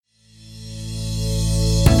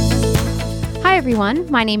everyone,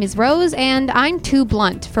 my name is Rose and I'm too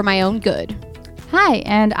blunt for my own good. Hi,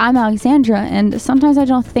 and I'm Alexandra, and sometimes I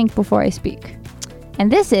don't think before I speak.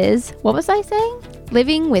 And this is, what was I saying?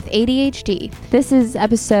 Living with ADHD. This is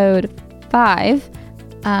episode 5,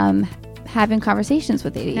 having conversations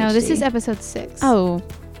with ADHD. No, this is episode 6. Oh,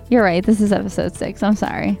 you're right. This is episode 6. I'm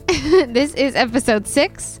sorry. This is episode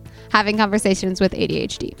 6, having conversations with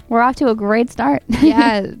ADHD. We're off to a great start.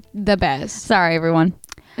 Yeah, the best. Sorry, everyone.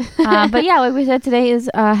 But yeah, like we said, today is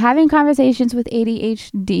having conversations with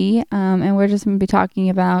ADHD, and we're just going to be talking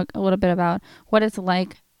about a little bit about what it's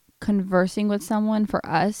like conversing with someone for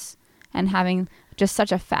us and having just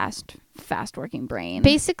such a fast working brain.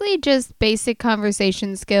 Basically just basic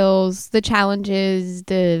conversation skills, the challenges,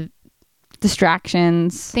 the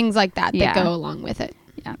distractions, things like that that go along with it.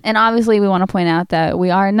 Yeah. And obviously we want to point out that we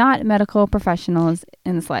are not medical professionals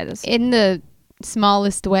in the slightest. In the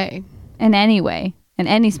smallest way. In any way. In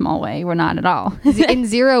any small way, we're not at all. In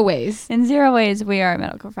zero ways. In zero ways, we are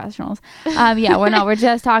medical professionals. We're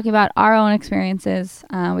just talking about our own experiences.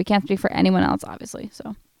 We can't speak for anyone else, obviously.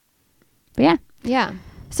 So, but yeah.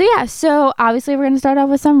 Yeah. So obviously we're going to start off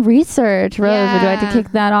with some research. Rose, would you like to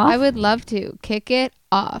kick that off? I would love to kick it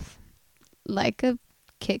off like a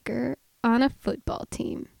kicker on a football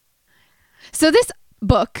team. So this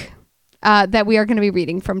book that we are going to be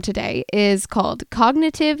reading from today is called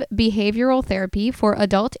Cognitive Behavioral Therapy for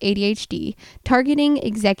Adult ADHD, Targeting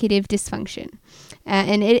Executive Dysfunction.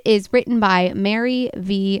 And it is written by Mary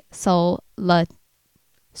V. Solanto.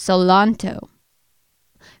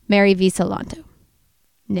 Mary V. Solanto.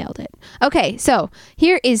 Nailed it. Okay, so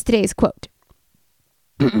here is today's quote.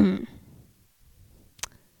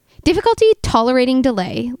 Difficulty tolerating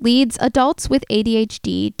delay leads adults with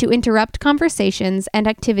ADHD to interrupt conversations and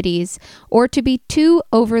activities or to be too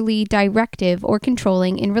overly directive or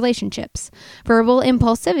controlling in relationships. Verbal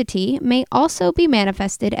impulsivity may also be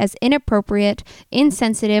manifested as inappropriate,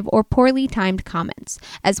 insensitive, or poorly timed comments,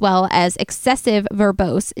 as well as excessive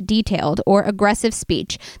verbose, detailed, or aggressive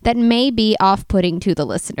speech that may be off-putting to the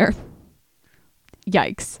listener.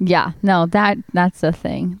 Yikes. Yeah, no, that's a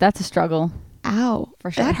thing. That's a struggle. Ow,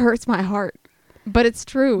 for sure. That hurts my heart, but it's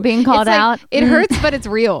true. Being called out. It hurts, but it's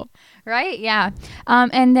real. Right? Yeah.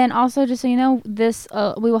 And then also, just so you know, this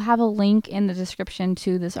we will have a link in the description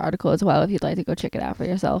to this article as well if you'd like to go check it out for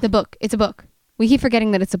yourself. The book. It's a book. We keep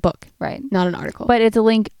forgetting that it's a book. Right. Not an article. But it's a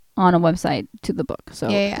link on a website to the book. So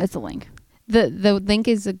yeah. It's a link. The link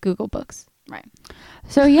is Google Books. Right.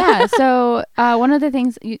 So yeah, one of the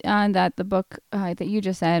things that the book that you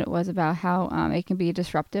just said was about how it can be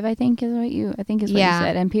disruptive. I think is what you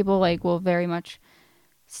said, and people will very much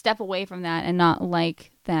step away from that and not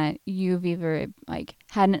like that you've either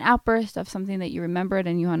had an outburst of something that you remembered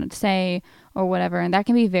and you wanted to say or whatever, and that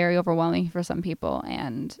can be very overwhelming for some people,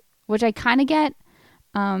 and which I kind of get,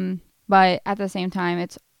 but at the same time,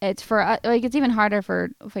 it's for it's even harder for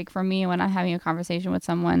me when I'm having a conversation with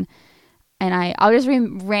someone. And I'll just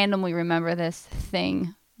randomly remember this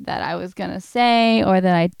thing that I was going to say or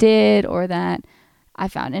that I did or that I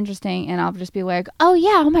found interesting. And I'll just be like, oh,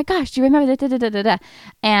 yeah. Oh, my gosh. Do you remember that?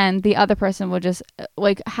 And the other person will just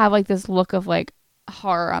have this look of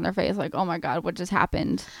horror on their face. Like, oh, my God, what just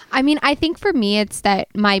happened? I mean, I think for me, it's that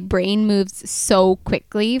my brain moves so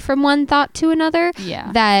quickly from one thought to another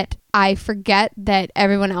that I forget that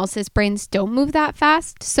everyone else's brains don't move that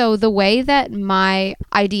fast. So the way that my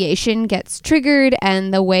ideation gets triggered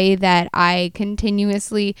and the way that I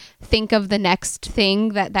continuously think of the next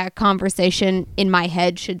thing that conversation in my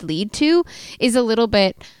head should lead to is a little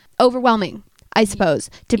bit overwhelming, I suppose,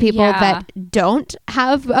 to people that don't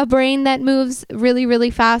have a brain that moves really,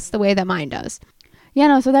 really fast the way that mine does. Yeah,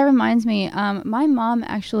 no, so that reminds me, my mom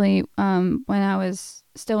actually, when I was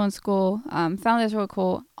still in school, found this real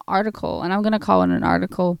cool article, and I'm going to call it an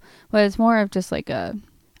article, but it's more of just a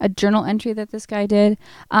journal entry that this guy did.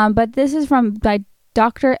 But this is by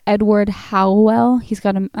Dr. Edward Howell. He's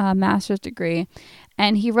got a master's degree,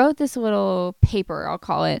 and he wrote this little paper, I'll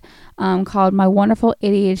call it, called My Wonderful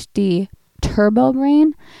ADHD Turbo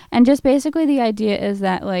Brain. And just basically the idea is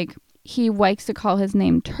that he likes to call his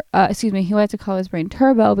brain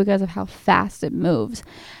turbo because of how fast it moves.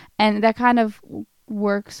 And that kind of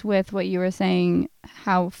works with what you were saying,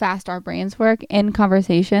 how fast our brains work in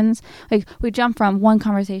conversations. We jump from one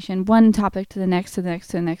conversation, one topic to the next, to the next,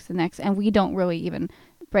 to the next, to the next, and we don't really even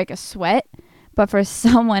break a sweat. But for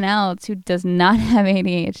someone else who does not have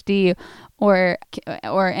ADHD or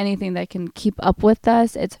anything that can keep up with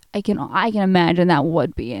us, I can imagine that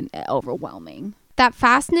would be overwhelming. That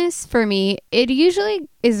fastness for me, it usually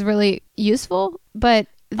is really useful, but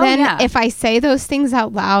then if I say those things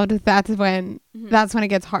out loud, that's when it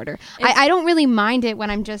gets harder. I don't really mind it when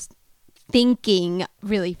I'm just thinking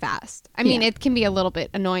really fast. I mean, it can be a little bit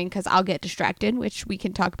annoying because I'll get distracted, which we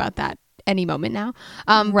can talk about that any moment now.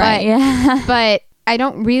 But I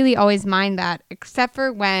don't really always mind that, except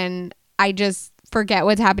for when I just forget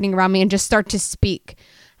what's happening around me and just start to speak.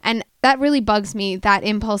 And that really bugs me, that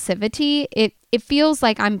impulsivity. It feels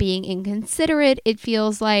like I'm being inconsiderate. It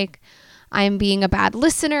feels like I'm being a bad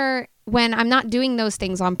listener when I'm not doing those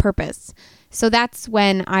things on purpose. So that's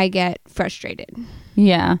when I get frustrated.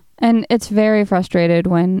 Yeah. And it's very frustrated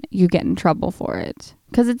when you get in trouble for it.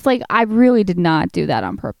 Because it's like, I really did not do that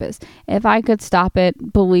on purpose. If I could stop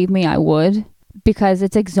it, believe me, I would. Because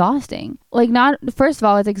it's exhausting. First of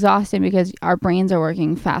all, it's exhausting because our brains are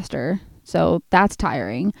working faster. So that's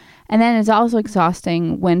tiring. And then it's also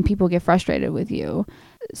exhausting when people get frustrated with you.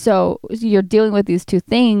 So you're dealing with these two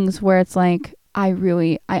things where it's like, I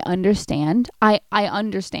understand. I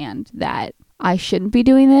understand that I shouldn't be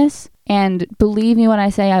doing this. And believe me when I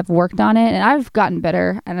say I've worked on it and I've gotten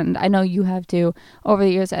better. And I know you have too over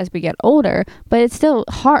the years as we get older, but it's still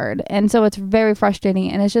hard. And so it's very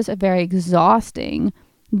frustrating and it's just very exhausting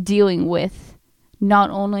dealing with not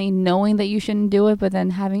only knowing that you shouldn't do it, but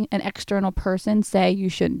then having an external person say you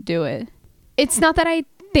shouldn't do it. It's not that I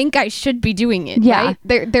think I should be doing it. Yeah.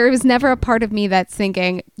 Right? There was never a part of me that's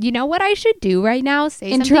thinking, you know what I should do right now?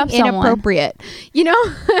 Say something inappropriate. You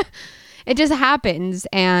know? It just happens.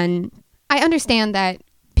 And I understand that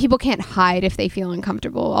people can't hide if they feel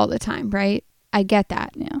uncomfortable all the time, right? I get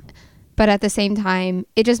that. Yeah. But at the same time,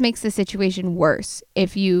 it just makes the situation worse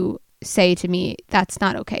if you say to me, that's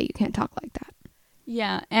not okay. You can't talk like that.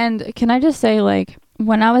 Yeah. And can I just say, like,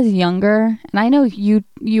 when I was younger, and I know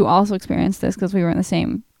you also experienced this because we were in the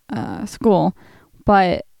same school,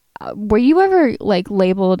 but were you ever like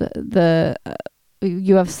labeled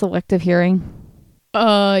you have selective hearing?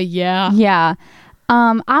 Yeah. Yeah.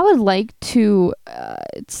 I would like to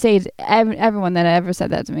say to everyone that ever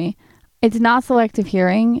said that to me, it's not selective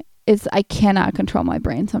hearing. It's I cannot control my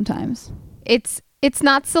brain sometimes. It's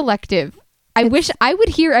not selective. I wish I would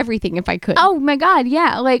hear everything if I could. Oh my God.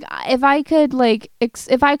 Yeah. Like if I could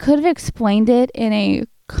if I could have explained it in a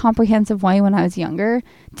comprehensive way when I was younger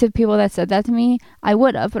to people that said that to me, I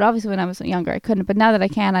would have. But obviously when I was younger, I couldn't. But now that I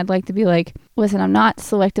can, I'd like to be like, listen, I'm not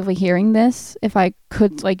selectively hearing this. If I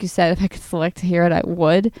could, like you said, if I could select to hear it, I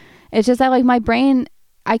would. It's just that like my brain,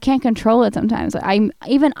 I can't control it sometimes. I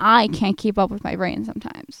can't keep up with my brain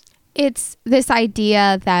sometimes. It's this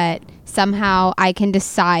idea that somehow I can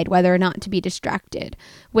decide whether or not to be distracted,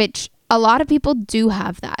 which a lot of people do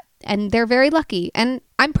have that. And they're very lucky. And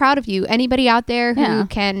I'm proud of you. Anybody out there who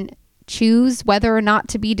can choose whether or not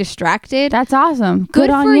to be distracted. That's awesome. Good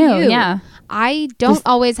on for you. Yeah. I don't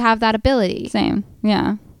always have that ability. Same.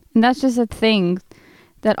 Yeah. And that's just a thing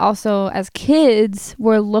that also as kids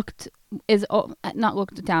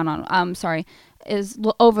is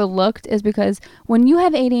overlooked is because when you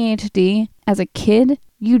have ADHD as a kid,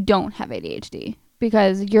 you don't have ADHD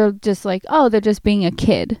because you're just like, oh, they're just being a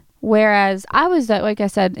kid. Whereas I was, like I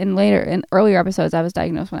said in earlier episodes, I was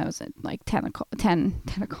diagnosed when I was like 10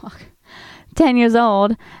 years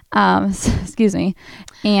old. Excuse me.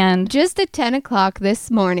 And just at 10 o'clock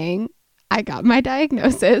this morning, I got my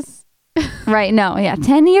diagnosis. Right. No. Yeah.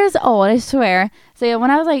 10 years old, I swear. So yeah,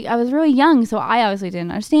 when I was really young, so I obviously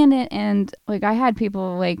didn't understand it. And like, I had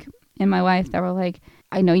people like in my life that were like,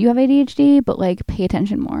 I know you have ADHD, but like pay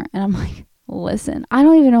attention more. And I'm like, listen, I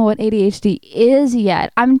don't even know what ADHD is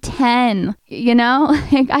yet. I'm 10, you know,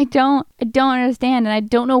 like I don't understand. And I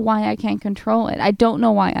don't know why I can't control it. I don't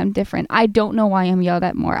know why I'm different. I don't know why I'm yelled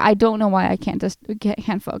at more. I don't know why I can't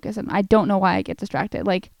focus. And I don't know why I get distracted.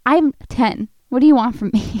 Like I'm 10. What do you want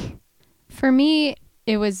from me? For me,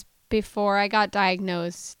 it was before I got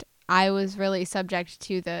diagnosed, I was really subject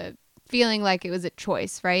to the feeling like it was a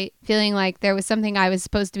choice, right? Feeling like there was something I was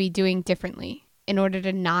supposed to be doing differently in order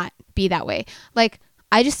to not be that way. Like,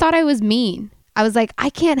 I just thought I was mean. I was like, I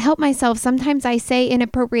can't help myself. Sometimes I say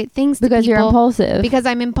inappropriate things to because people. You're impulsive. Because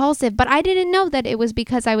I'm impulsive. But I didn't know that it was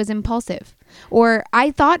because I was impulsive. Or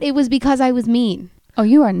I thought it was because I was mean. Oh,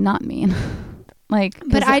 you are not mean. Like,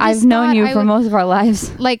 but I've known you for most of our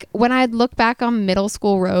lives. Like, when I'd look back on middle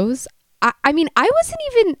school Rose, I mean, I wasn't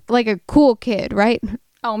even like a cool kid, right?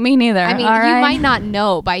 Oh, me neither. I mean, you might not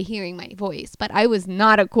know by hearing my voice, but I was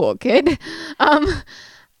not a cool kid.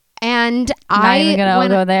 And not even gonna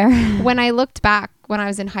go there. When I looked back, when I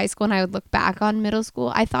was in high school and I would look back on middle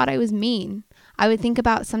school, I thought I was mean. I would think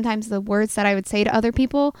about sometimes the words that I would say to other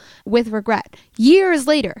people with regret. Years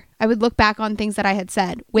later, I would look back on things that I had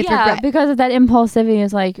said with regret. Because of that impulsivity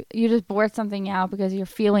is like you just blurt something out because you're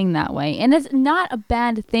feeling that way. And it's not a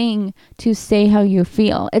bad thing to say how you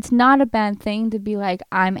feel. It's not a bad thing to be like,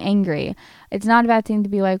 I'm angry. It's not a bad thing to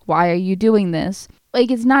be like, why are you doing this? Like,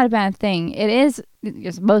 it's not a bad thing. It is,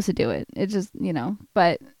 you're supposed to do it. It's just,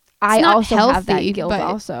 but I also have that guilt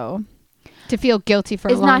also. To feel guilty for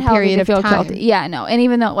a long period of time. Guilty. Yeah, no. And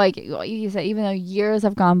even though, like you said, even though years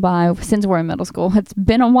have gone by since we're in middle school, it's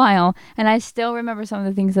been a while, and I still remember some of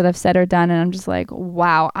the things that I've said or done, and I'm just like,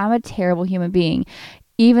 wow, I'm a terrible human being.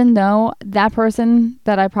 Even though that person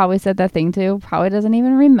that I probably said that thing to probably doesn't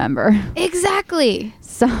even remember. Exactly.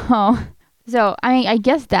 So, I mean, I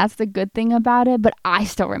guess that's the good thing about it, but I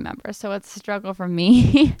still remember. So it's a struggle for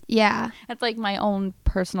me. Yeah. It's like my own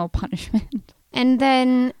personal punishment. And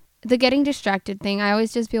then the getting distracted thing, I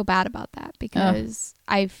always just feel bad about that because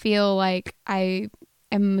I feel like I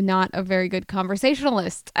am not a very good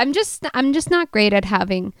conversationalist. I'm just not great at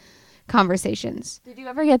having conversations. Did you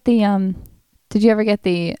ever get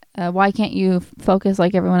the why can't you focus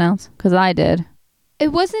like everyone else? Because I did.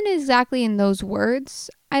 It wasn't exactly in those words,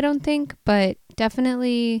 I don't think, but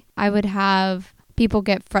definitely I would have people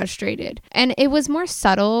get frustrated. And it was more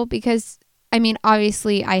subtle because, I mean,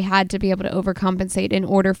 obviously I had to be able to overcompensate in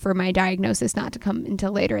order for my diagnosis not to come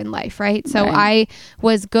until later in life, right? So I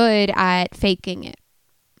was good at faking it.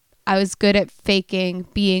 I was good at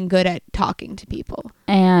being good at talking to people.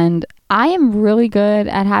 And I am really good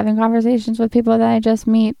at having conversations with people that I just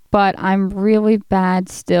meet, but I'm really bad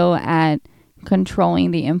still at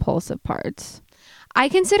controlling the impulsive parts. I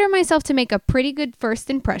consider myself to make a pretty good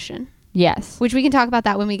first impression. Yes. Which we can talk about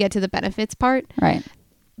that when we get to the benefits part. Right.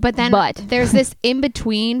 But then there's this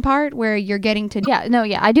in-between part where you're getting to...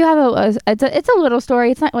 I do have it's a little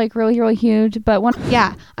story. It's not like really, really huge, but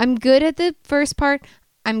Yeah, I'm good at the first part.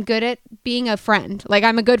 I'm good at being a friend. Like,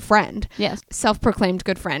 I'm a good friend. Yes. Self-proclaimed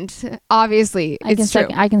good friend. Obviously, it's true.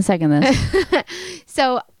 I can second this.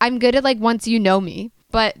 So I'm good at, like, once you know me.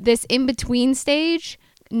 But this in-between stage,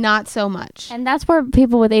 not so much. And that's where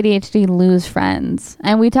people with ADHD lose friends.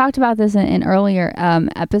 And we talked about this in earlier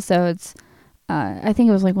episodes. I think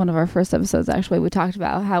it was like one of our first episodes, actually. We talked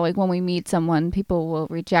about how, like, when we meet someone, people will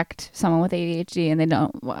reject someone with ADHD, and they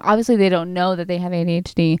don't know that they have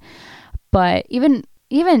ADHD. But even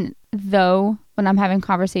though when I'm having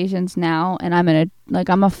conversations now, and I'm an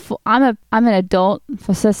adult.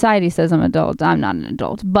 Society says I'm an adult. I'm not an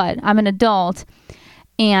adult, but I'm an adult,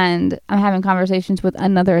 and I'm having conversations with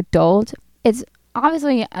another adult. It's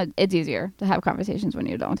obviously it's easier to have conversations when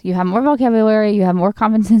you don't. You have more vocabulary, you have more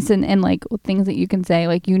confidence in like things that you can say,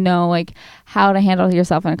 like, like how to handle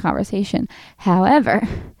yourself in a conversation. However,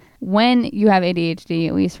 when you have ADHD,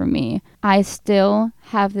 at least for me, I still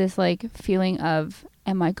have this like feeling of,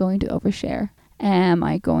 am I going to overshare? Am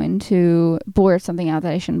I going to blurt something out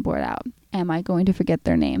that I shouldn't blurt out? Am I going to forget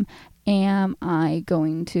their name? Am I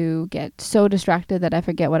going to get so distracted that I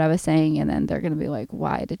forget what I was saying, and then they're going to be like,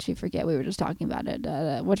 why did she forget? We were just talking about it.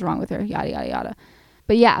 What's wrong with her? Yada, yada, yada.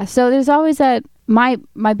 But yeah, so there's always that. My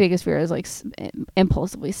biggest fear is like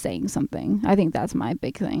impulsively saying something. I think that's my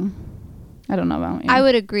big thing. I don't know about you. I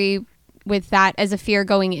would agree with that as a fear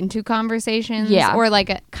going into conversations. Yeah. Or like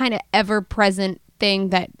a kind of ever-present thing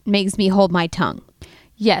that makes me hold my tongue.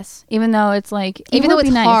 Yes, even though it's like... Even though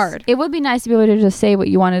it's hard. It would be nice to be able to just say what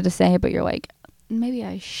you wanted to say, but you're like, maybe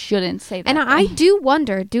I shouldn't say that. And I do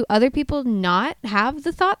wonder, do other people not have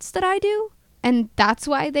the thoughts that I do? And that's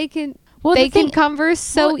why they can... Well, they can converse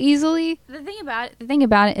so easily. The thing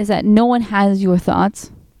about it is that no one has your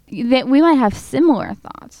thoughts. That we might have similar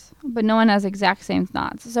thoughts, but no one has exact same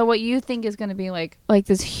thoughts. So what you think is going to be like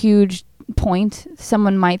this huge point,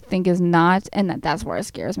 someone might think is not, and that's where it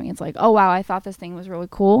scares me. It's like, oh wow, I thought this thing was really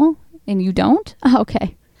cool, and you don't? Oh,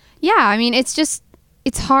 okay. Yeah, I mean, it's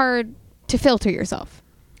hard to filter yourself.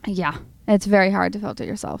 Yeah, it's very hard to filter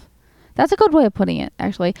yourself. That's a good way of putting it,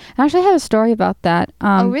 actually. I actually have a story about that.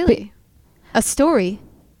 Oh, really? A story?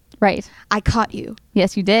 Right. I caught you.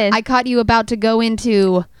 Yes, you did. I caught you about to go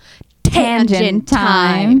into tangent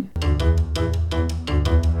time.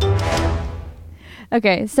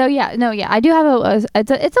 Okay, so I do have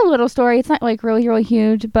it's a little story. It's not like really, really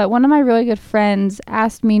huge, but one of my really good friends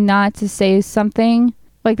asked me not to say something.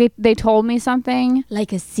 Like they told me something.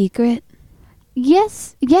 Like a secret?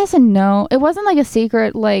 Yes and no. It wasn't like a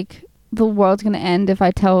secret, like the world's going to end if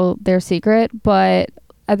I tell their secret, but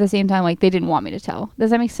at the same time, like, they didn't want me to tell.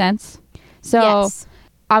 Does that make sense? So, yes.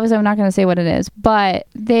 Obviously, I'm not going to say what it is, but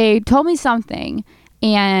they told me something,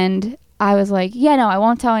 and I was like, yeah, no, I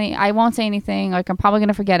won't say anything. Like, I'm probably going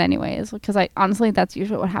to forget anyways. Because honestly, that's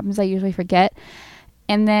usually what happens. I usually forget.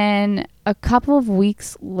 And then a couple of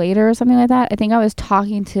weeks later or something like that, I think I was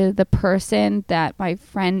talking to the person that my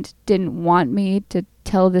friend didn't want me to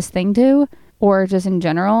tell this thing to, or just in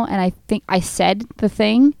general. And I think I said the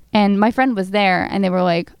thing, and my friend was there, and they were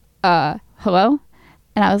like, hello?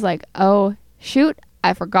 And I was like, oh, shoot,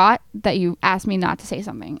 I forgot that you asked me not to say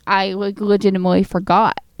something. I like legitimately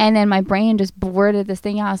forgot. And then my brain just blurted this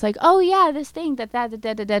thing out. I was like, oh yeah, this thing,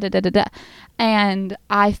 da. And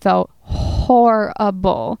I felt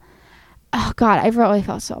horrible. Oh God, I really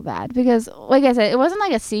felt so bad because, like I said, it wasn't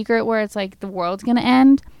like a secret where it's like the world's gonna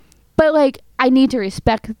end, but like I need to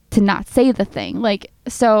respect to not say the thing. Like,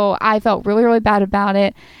 so I felt really, really bad about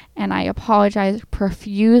it, and I apologized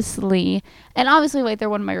profusely. And obviously, like, they're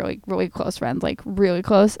one of my really, really close friends, like really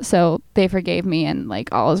close, so they forgave me, and like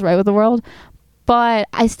all is right with the world. But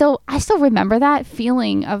I still remember that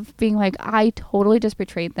feeling of being like, I totally just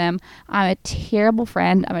betrayed them. I'm a terrible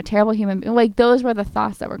friend. I'm a terrible human being. Like, those were the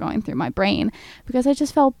thoughts that were going through my brain because I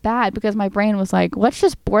just felt bad because my brain was like, let's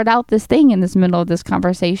just blurt out this thing in this middle of this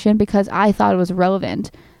conversation because I thought it was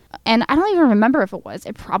relevant. And I don't even remember if it was.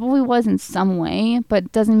 It probably was in some way, but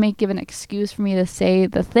it doesn't give an excuse for me to say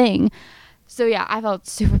the thing. So yeah, I felt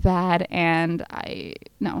super bad, and I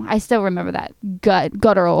still remember that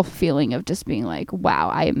guttural feeling of just being like, wow,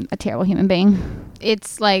 I'm a terrible human being.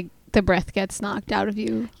 It's like the breath gets knocked out of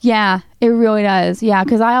you. Yeah, it really does. Yeah,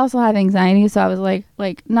 because I also have anxiety, so I was like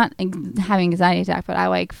not having anxiety attack, but I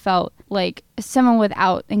like felt like someone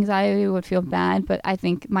without anxiety would feel bad, but I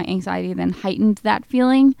think my anxiety then heightened that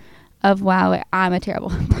feeling of, wow, like, I'm a terrible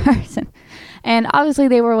person. And obviously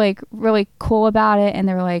they were like really cool about it, and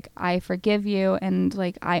they were like, I forgive you, and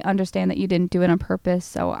like I understand that you didn't do it on purpose,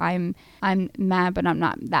 so I'm mad, but I'm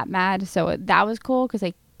not that mad. So that was cool because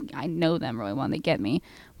I know them really well and they get me,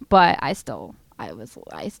 but I still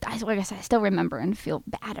remember and feel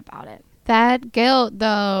bad about it. That guilt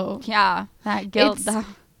though. Yeah, that guilt though.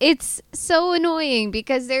 It's so annoying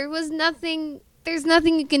because there's nothing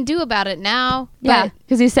you can do about it now. Yeah,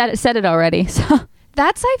 because you said it already. So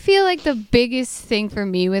that's, I feel like, the biggest thing for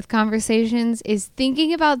me with conversations is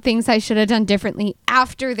thinking about things I should have done differently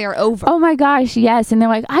after they're over. Oh my gosh, yes. And they're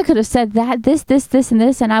like, I could have said that, this, and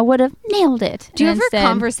this, and I would have nailed it. Do you ever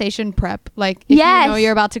conversation prep? Like, if you know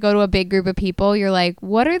you're about to go to a big group of people, you're like,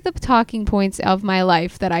 what are the talking points of my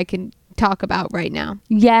life that I can talk about right now?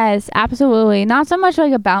 Yes, absolutely. Not so much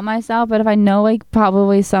like about myself, but if I know like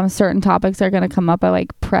probably some certain topics are going to come up, I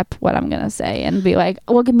like prep what I'm going to say and be like,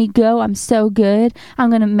 look at me go, I'm so good, I'm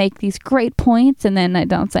going to make these great points, and then I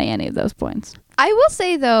don't say any of those points. I will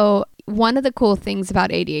say though, one of the cool things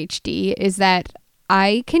about ADHD is that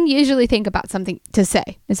I can usually think about something to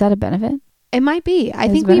say. Is that a benefit? It might be. I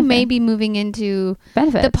think we may be moving into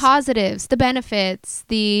benefits. The positives, the benefits,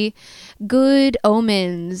 the good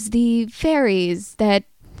omens, the fairies that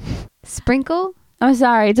sprinkle. I'm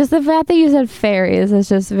sorry. Just the fact that you said fairies is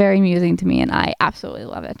just very amusing to me, and I absolutely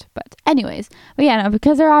love it. But anyways,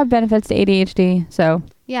 because there are benefits to ADHD, so.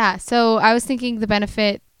 Yeah, so I was thinking the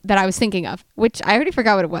benefit that I was thinking of, which I already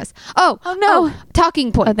forgot what it was. Oh no. Oh,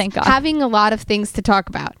 talking points. Oh, thank God. Having a lot of things to talk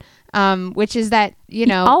about. Which is that,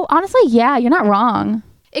 Oh, honestly, yeah, you're not wrong.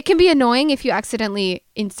 It can be annoying if you accidentally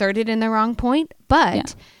insert it in the wrong point,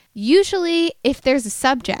 but usually if there's a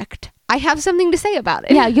subject, I have something to say about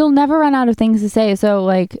it. Yeah, you'll never run out of things to say. So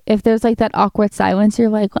like if there's like that awkward silence, you're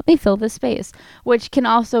like, let me fill this space, which can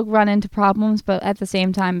also run into problems, but at the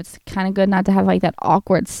same time, it's kind of good not to have like that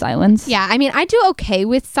awkward silence. Yeah, I mean, I do okay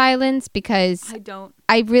with silence because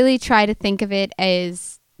I really try to think of it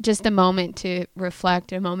as just a moment to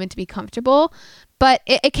reflect, a moment to be comfortable, but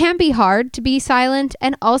it can be hard to be silent.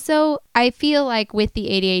 And also I feel like with the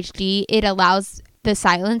ADHD, it allows the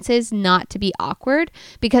silences not to be awkward,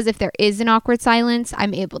 because if there is an awkward silence,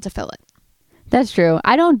 I'm able to fill it. That's true.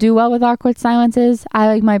 I don't do well with awkward silences. I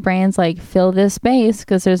like my brain's like, fill this space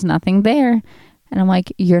because there's nothing there. And I'm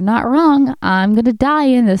like, you're not wrong. I'm going to die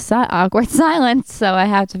in this awkward silence. So I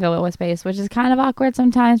have to fill it with space, which is kind of awkward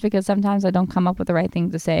sometimes because sometimes I don't come up with the right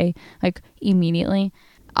thing to say like immediately.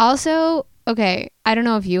 Also, okay, I don't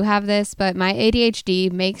know if you have this, but my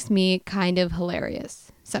ADHD makes me kind of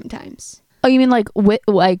hilarious sometimes. Oh, you mean like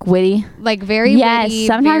witty? Like very witty,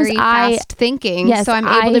 sometimes very fast thinking. Yes, so I'm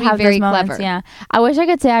able to be very clever. Yeah. I wish I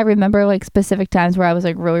could say I remember like specific times where I was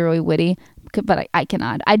like really, really witty, but I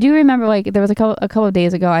cannot. I do remember like there was a couple of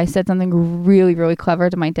days ago I said something really, really clever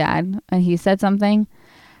to my dad, and he said something,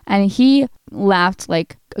 and he laughed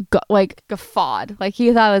like guffawed. Like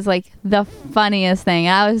he thought it was like the funniest thing.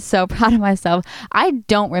 I was so proud of myself. I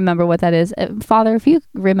don't remember what that is. Father, if you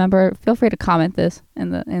remember, feel free to comment this in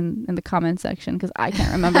the comment section, because I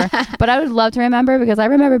can't remember. But I would love to remember, because I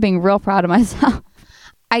remember being real proud of myself.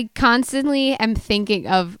 I constantly am thinking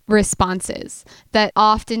of responses that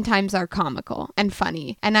oftentimes are comical and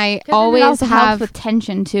funny. And I always also have helps with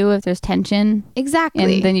tension too, if there's tension.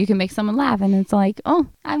 Exactly. And then you can make someone laugh, and it's like, oh,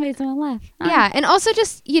 I made someone laugh. Yeah. And also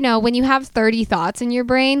just, when you have 30 thoughts in your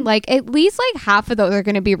brain, like at least like half of those are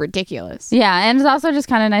going to be ridiculous. Yeah. And it's also just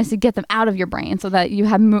kind of nice to get them out of your brain so that you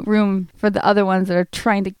have room for the other ones that are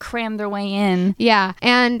trying to cram their way in. Yeah.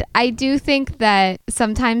 And I do think that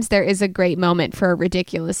sometimes there is a great moment for a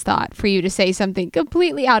ridiculous thought, for you to say something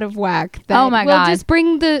completely out of whack that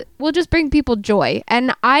will just bring people joy.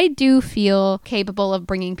 And I do feel capable of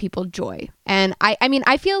bringing people joy. And I mean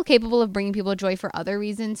I feel capable of bringing people joy for other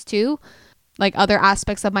reasons too, like other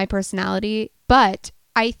aspects of my personality, but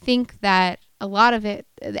I think that a lot of it,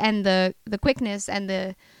 and the quickness and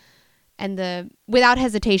the without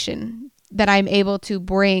hesitation that I'm able to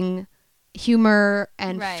bring humor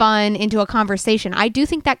and fun into a conversation, I do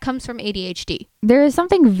think that comes from ADHD. There is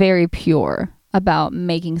something very pure about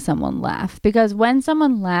making someone laugh, because when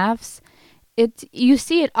someone laughs, you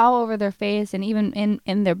see it all over their face, and even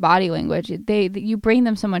in their body language. You bring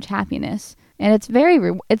them so much happiness, and it's very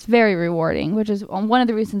rewarding, which is one of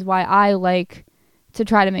the reasons why I like to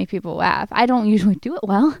try to make people laugh. I don't usually do it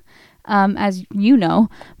well, as you know,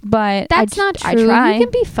 but that's not true. I try. You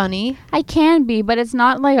can be funny. I can be, but it's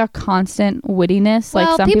not like a constant wittiness. Well,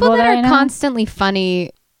 like some people that are constantly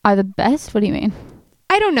funny are the best. What do you mean?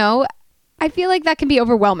 I don't know. I feel like that can be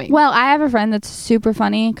overwhelming. Well, I have a friend that's super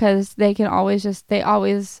funny, because they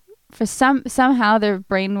somehow their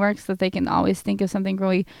brain works that they can always think of something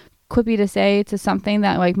really quippy to say to something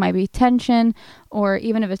that like might be tension, or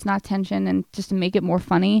even if it's not tension, and just to make it more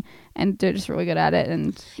funny, and they're just really good at it.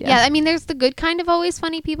 And yeah, I mean there's the good kind of always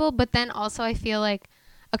funny people, but then also I feel like,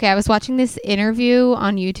 okay, I was watching this interview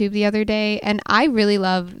on YouTube the other day, and I really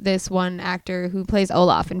love this one actor who plays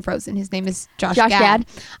Olaf in Frozen. His name is Josh Gad.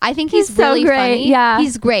 I think he's really so funny. Yeah,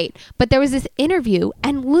 he's great. But there was this interview,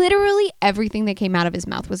 and literally everything that came out of his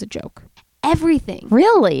mouth was a joke. Everything.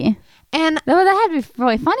 Really? And that had to be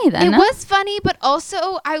really funny then. It was funny, but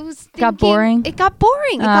also I was thinking... Got boring? It got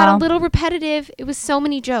boring. It got a little repetitive. It was so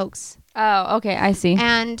many jokes. Oh, okay. I see.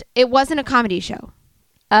 And it wasn't a comedy show.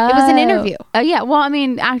 It was an interview. Yeah. Well, I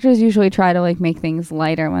mean, actors usually try to like make things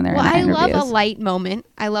lighter when they're in interviews. I love a light moment.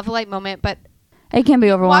 But it can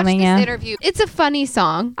be overwhelming. Watch this interview. It's a funny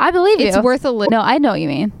song. I believe you. It's worth a listen. No, I know what you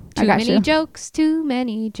mean. Too many jokes. Too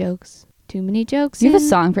many jokes. Too many jokes. You have a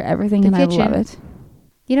song for everything, and kitchen. I love it.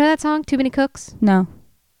 You know that song, Too Many Cooks? No.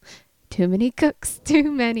 Too many cooks, too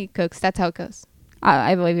many cooks. That's how it goes.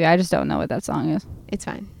 I believe you. I just don't know what that song is. It's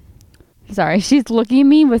fine. Sorry. She's looking at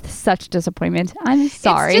me with such disappointment. I'm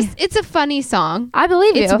sorry. It's a funny song. I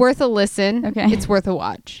believe you. It's worth a listen. Okay. It's worth a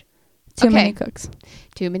watch. Too many cooks.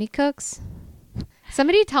 Too many cooks.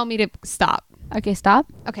 Somebody tell me to stop. Okay, stop.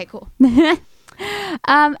 Okay, cool.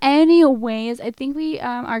 Anyways, I think we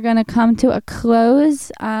are gonna come to a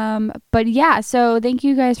close. But yeah, so thank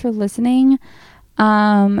you guys for listening.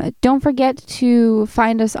 Don't forget to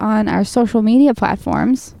find us on our social media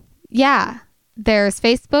platforms. Yeah, there's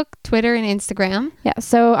Facebook, Twitter, and Instagram. Yeah,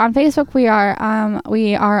 so on Facebook we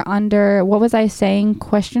are under What Was I Saying ?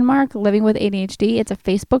 Living with ADHD. It's a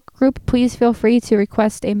Facebook group. Please feel free to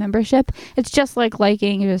request a membership. It's just like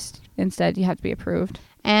liking, just instead you have to be approved.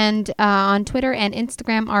 And on Twitter and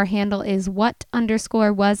Instagram, our handle is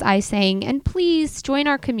what_was_I_saying. And please join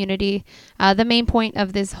our community. The main point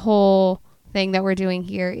of this whole thing that we're doing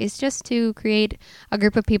here is just to create a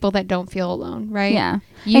group of people that don't feel alone, right? Yeah.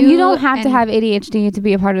 And you don't have to have ADHD to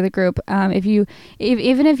be a part of the group.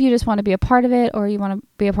 Even if you just want to be a part of it, or you want to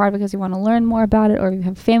be a part because you want to learn more about it, or you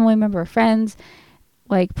have a family member or friends,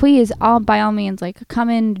 like please, by all means, like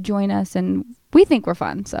come in, join us, and we think we're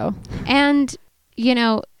fun. So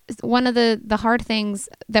one of the hard things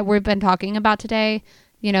that we've been talking about today,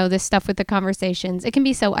 this stuff with the conversations, it can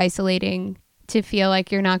be so isolating to feel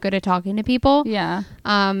like you're not good at talking to people. Yeah.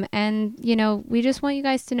 And we just want you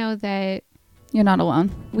guys to know that you're not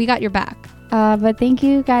alone. We got your back. But thank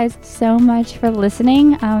you guys so much for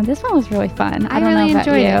listening. This one was really fun. I don't really know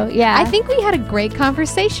enjoyed it. Yeah. I think we had a great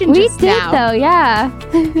conversation we just did now. Though, yeah.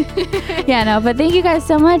 Yeah, no, but thank you guys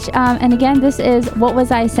so much. And again, this is What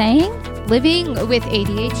Was I Saying? Living with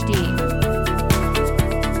ADHD.